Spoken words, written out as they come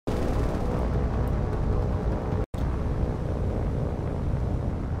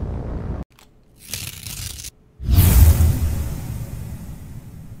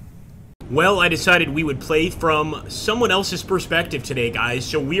Well, I decided we would play from someone else's perspective today, guys.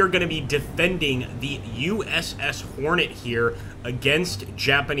 So we are going to be defending the USS Hornet here against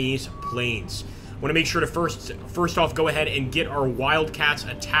Japanese planes. I want to make sure to first off go ahead and get our Wildcats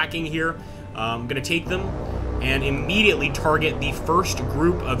attacking here. I'm going to take them and immediately target the first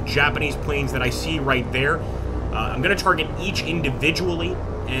group of Japanese planes that I see right there. I'm going to target each individually,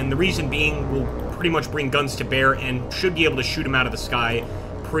 and the reason being we'll pretty much bring guns to bear and should be able to shoot them out of the sky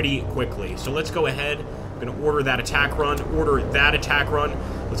pretty quickly. So let's go ahead. I'm going to order that attack run,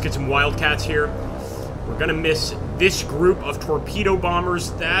 Let's get some Wildcats here. We're going to miss this group of torpedo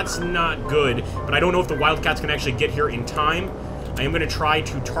bombers. That's not good, but I don't know if the Wildcats can actually get here in time. I am going to try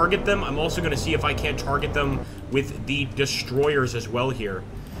to target them. I'm also going to see if I can't target them with the destroyers as well here.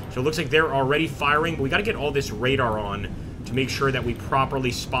 So it looks like they're already firing, but we got to get all this radar on to make sure that we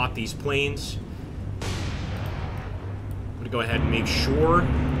properly spot these planes. I'm going to go ahead and make sure.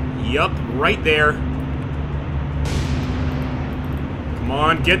 Yup, right there. Come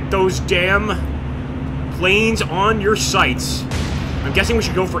on, get those damn planes on your sights. I'm guessing we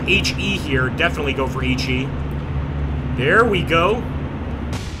should go for HE here. Definitely go for HE. There we go.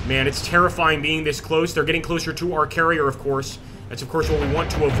 Man, it's terrifying being this close. They're getting closer to our carrier, of course. That's, of course, what we want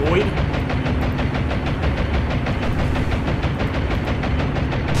to avoid.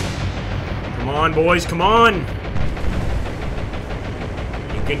 Come on, boys, come on.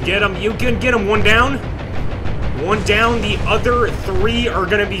 You can get them. You can get them. One down. One down. The other three are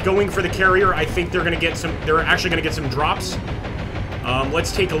going to be going for the carrier. I think they're going to get some. They're actually going to get some drops.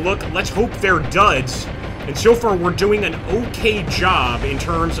 Let's take a look. Let's hope they're duds. And so far, we're doing an okay job in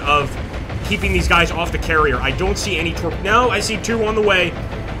terms of keeping these guys off the carrier. I don't see any No, I see two on the way.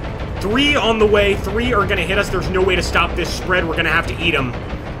 Three on the way. Three are going to hit us. There's no way to stop this spread. We're going to have to eat them.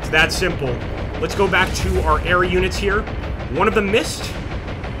 It's that simple. Let's go back to our air units here. One of them missed.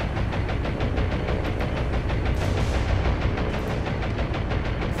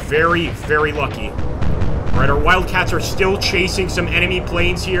 Very, very lucky. All right, our Wildcats are still chasing some enemy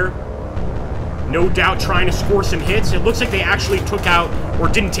planes here. No doubt trying to score some hits. It looks like they actually took out, or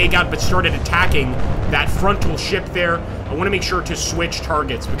didn't take out, but started attacking that frontal ship there. I want to make sure to switch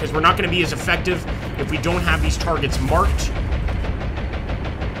targets, because we're not going to be as effective if we don't have these targets marked.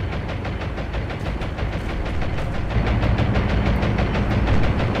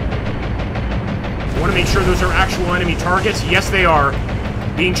 I want to make sure those are actual enemy targets. Yes, they are.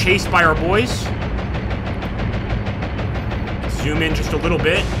 Being chased by our boys. Zoom in just a little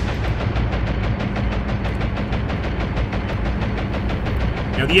bit.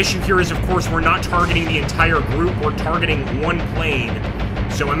 Now, the issue here is, of course, we're not targeting the entire group. We're targeting one plane.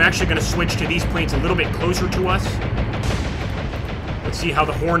 So I'm actually going to switch to these planes a little bit closer to us. Let's see how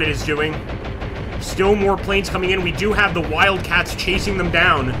the Hornet is doing. Still more planes coming in. We do have the Wildcats chasing them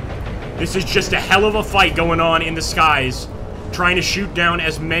down. This is just a hell of a fight going on in the skies, trying to shoot down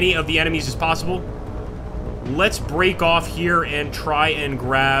as many of the enemies as possible. Let's break off here and try and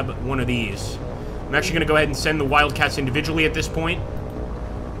grab one of these. I'm actually going to go ahead and send the Wildcats individually at this point.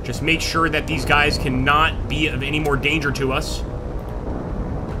 Just make sure that these guys cannot be of any more danger to us.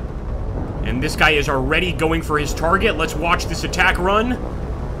 And this guy is already going for his target. Let's watch this attack run.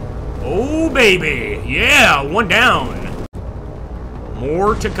 Oh, baby. Yeah, one down.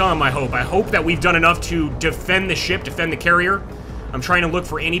 More to come, I hope. I hope that we've done enough to defend the ship, defend the carrier. I'm trying to look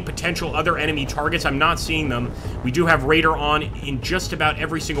for any potential other enemy targets. I'm not seeing them. We do have radar on in just about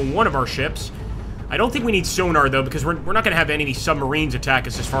every single one of our ships. I don't think we need sonar, though, because we're not going to have any submarines attack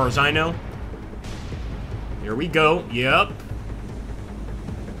us, as far as I know. Here we go. Yep.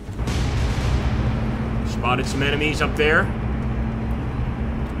 Spotted some enemies up there.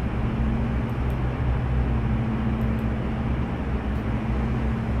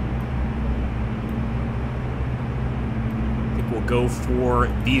 I think we'll go for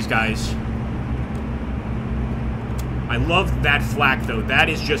these guys. I love that flak, though. That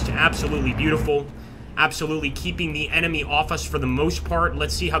is just absolutely beautiful. Absolutely keeping the enemy off us for the most part.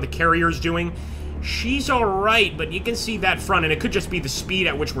 Let's see how the carrier's doing. She's alright, but you can see that front, and it could just be the speed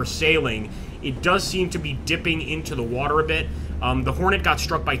at which we're sailing. It does seem to be dipping into the water a bit. The Hornet got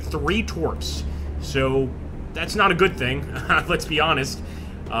struck by 3 torps, so that's not a good thing, let's be honest.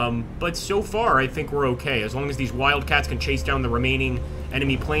 But so far, I think we're okay, as long as these Wildcats can chase down the remaining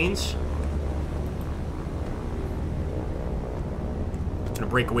enemy planes.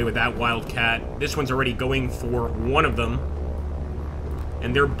 Break away with that Wildcat. This one's already going for one of them.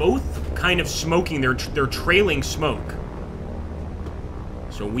 And they're both kind of smoking. They're trailing smoke.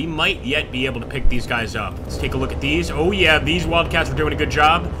 So we might yet be able to pick these guys up. Let's take a look at these. Oh yeah, these Wildcats are doing a good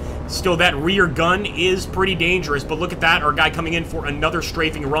job. Still, that rear gun is pretty dangerous, but look at that. Our guy coming in for another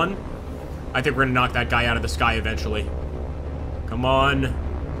strafing run. I think we're gonna knock that guy out of the sky eventually. Come on.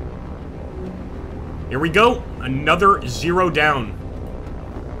 Here we go. Another 0 down.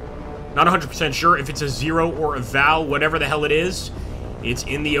 Not 100% sure if it's a 0 or a Val, whatever the hell it is. It's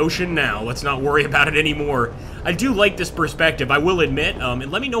in the ocean now. Let's not worry about it anymore. I do like this perspective, I will admit.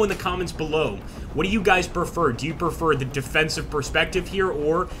 And let me know in the comments below. What do you guys prefer? Do you prefer the defensive perspective here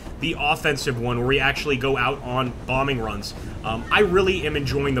or the offensive one where we actually go out on bombing runs? I really am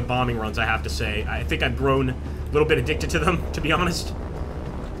enjoying the bombing runs, I have to say. I think I've grown a little bit addicted to them, to be honest.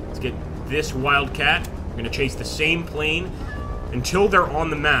 Let's get this Wildcat. We're going to chase the same plane. Until they're on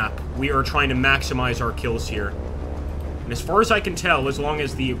the map, we are trying to maximize our kills here. And as far as I can tell, as long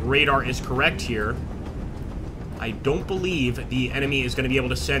as the radar is correct here, I don't believe the enemy is going to be able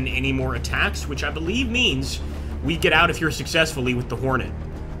to send any more attacks, which I believe means we get out of here successfully with the Hornet.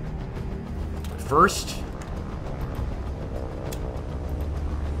 First,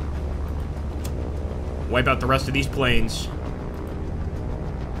 wipe out the rest of these planes.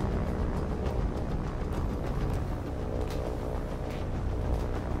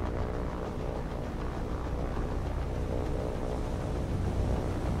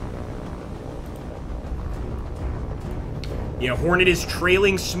 Yeah, Hornet is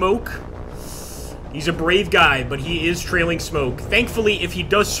trailing smoke. He's a brave guy, but he is trailing smoke. Thankfully, if he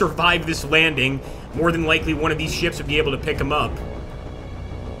does survive this landing, more than likely one of these ships would be able to pick him up.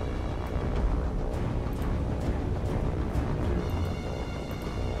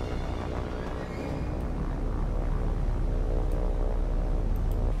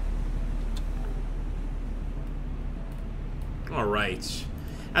 All right.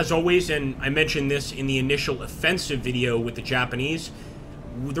 As always, and I mentioned this in the initial offensive video with the Japanese,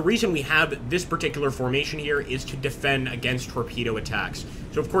 the reason we have this particular formation here is to defend against torpedo attacks.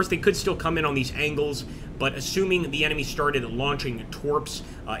 So, of course, they could still come in on these angles, but assuming the enemy started launching torps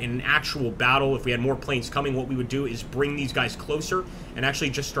in an actual battle, if we had more planes coming, what we would do is bring these guys closer and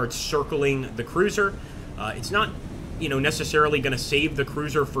actually just start circling the cruiser. It's not, necessarily going to save the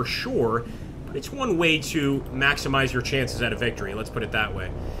cruiser for sure, it's one way to maximize your chances at a victory. Let's put it that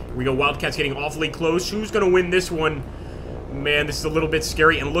way. Here we go. Wildcats getting awfully close. Who's going to win this one? Man, this is a little bit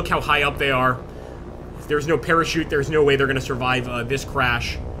scary. And look how high up they are. If there's no parachute, there's no way they're going to survive this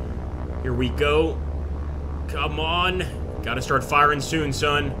crash. Here we go. Come on. Got to start firing soon,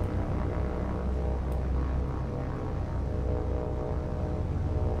 son.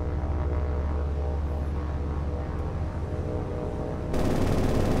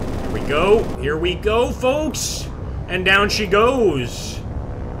 Here we go, folks! And down she goes.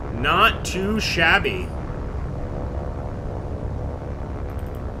 Not too shabby.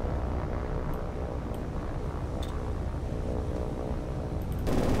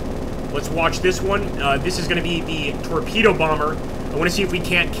 Let's watch this one. This is going to be the torpedo bomber. I want to see if we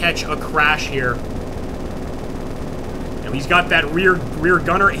can't catch a crash here. Now he's got that rear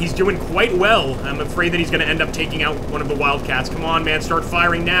gunner. He's doing quite well. I'm afraid that he's going to end up taking out one of the Wildcats. Come on, man. Start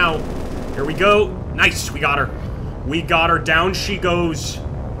firing now. Here we go. Nice. We got her. We got her. Down she goes.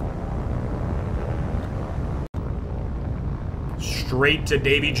 Straight to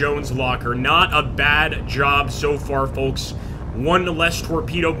Davy Jones' locker. Not a bad job so far, folks. One less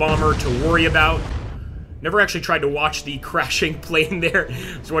torpedo bomber to worry about. Never actually tried to watch the crashing plane there.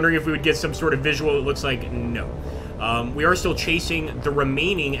 I was wondering if we would get some sort of visual. It looks like no. We are still chasing the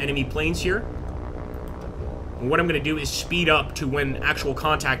remaining enemy planes here. What I'm going to do is speed up to when actual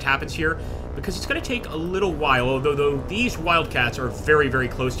contact happens here, because it's going to take a little while, although these Wildcats are very, very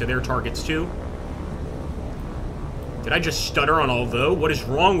close to their targets too. Did I just stutter on although? What is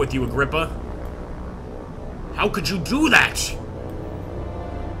wrong with you, Agrippa? How could you do that?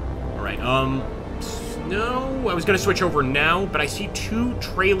 Alright, no, I was going to switch over now, but I see two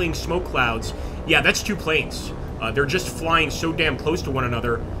trailing smoke clouds. Yeah, that's two planes. They're just flying so damn close to one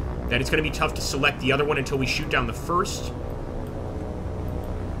another that it's going to be tough to select the other one until we shoot down the first.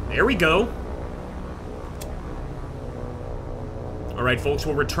 There we go. Alright, folks,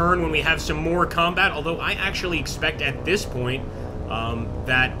 we'll return when we have some more combat, although I actually expect at this point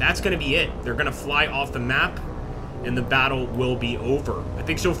that's going to be it. They're going to fly off the map, and the battle will be over. I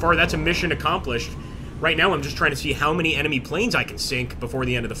think so far that's a mission accomplished. Right now, I'm just trying to see how many enemy planes I can sink before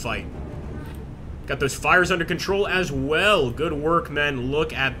the end of the fight. Got those fires under control as well. Good work, men.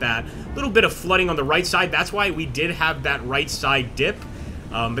 Look at that. A little bit of flooding on the right side. That's why we did have that right side dip.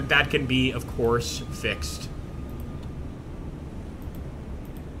 But that can be, of course, fixed.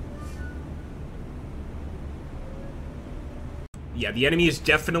 Yeah, the enemy is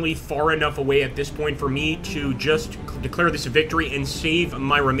definitely far enough away at this point for me to just declare this a victory and save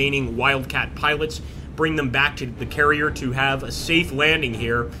my remaining Wildcat pilots. Bring them back to the carrier to have a safe landing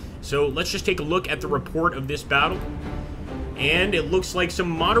here. So let's just take a look at the report of this battle. And it looks like some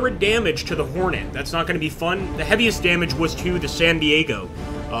moderate damage to the Hornet. That's not going to be fun. The heaviest damage was to the San Diego.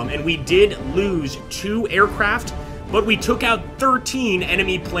 And we did lose 2 aircraft, but we took out 13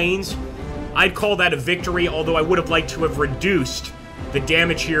 enemy planes. I'd call that a victory, although I would have liked to have reduced the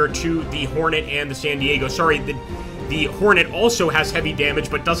damage here to the Hornet and the San Diego. Sorry, the Hornet also has heavy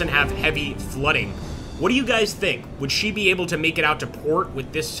damage, but doesn't have heavy flooding. What do you guys think? Would she be able to make it out to port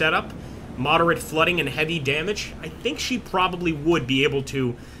with this setup? Moderate flooding and heavy damage? I think she probably would be able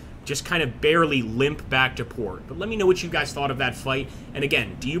to just kind of barely limp back to port. But let me know what you guys thought of that fight. And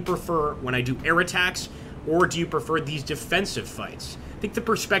again, do you prefer when I do air attacks, or do you prefer these defensive fights? I think the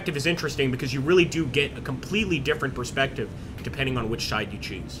perspective is interesting because you really do get a completely different perspective depending on which side you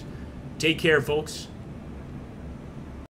choose. Take care, folks.